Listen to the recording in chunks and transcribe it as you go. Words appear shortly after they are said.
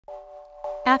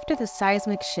After the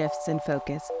seismic shifts in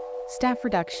focus, staff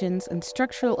reductions, and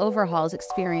structural overhauls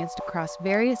experienced across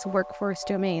various workforce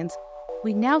domains,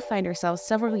 we now find ourselves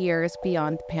several years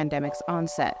beyond the pandemic's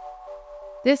onset.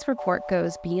 This report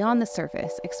goes beyond the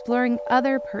surface, exploring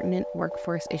other pertinent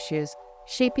workforce issues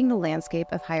shaping the landscape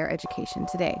of higher education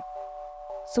today.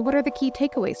 So what are the key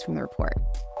takeaways from the report?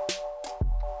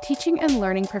 Teaching and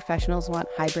learning professionals want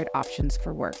hybrid options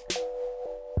for work.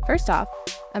 First off,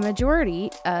 a majority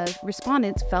of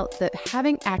respondents felt that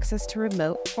having access to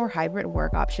remote or hybrid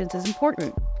work options is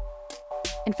important.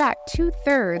 In fact,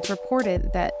 2/3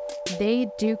 reported that they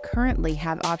do currently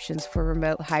have options for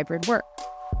remote hybrid work.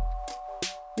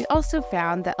 We also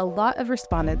found that a lot of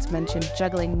respondents mentioned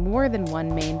juggling more than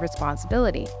one main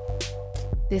responsibility.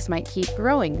 This might keep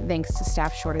growing thanks to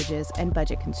staff shortages and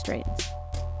budget constraints.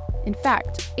 In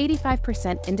fact,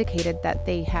 85% indicated that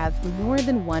they have more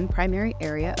than one primary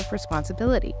area of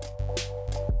responsibility.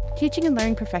 Teaching and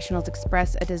learning professionals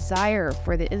express a desire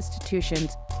for the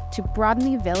institutions to broaden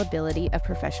the availability of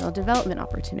professional development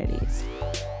opportunities.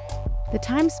 The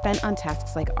time spent on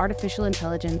tasks like artificial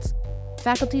intelligence,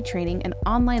 faculty training, and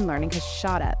online learning has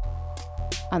shot up.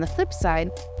 On the flip side,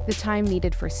 the time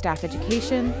needed for staff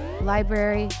education,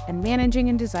 library, and managing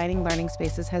and designing learning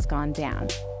spaces has gone down.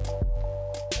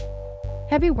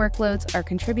 Heavy workloads are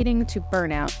contributing to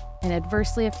burnout and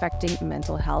adversely affecting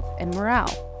mental health and morale.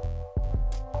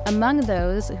 Among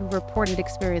those who reported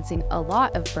experiencing a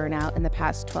lot of burnout in the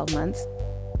past 12 months,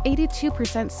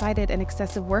 82% cited an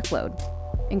excessive workload,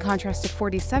 in contrast to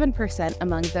 47%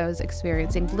 among those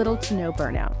experiencing little to no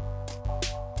burnout.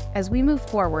 As we move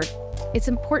forward, it's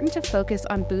important to focus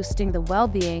on boosting the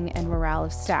well-being and morale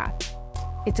of staff.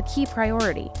 It's a key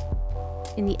priority.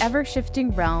 In the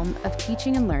ever-shifting realm of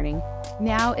teaching and learning,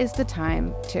 now is the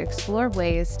time to explore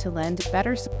ways to lend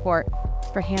better support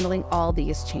for handling all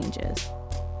these changes.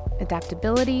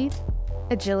 Adaptability,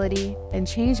 agility, and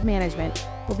change management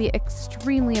will be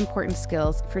extremely important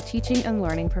skills for teaching and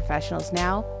learning professionals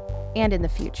now and in the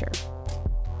future.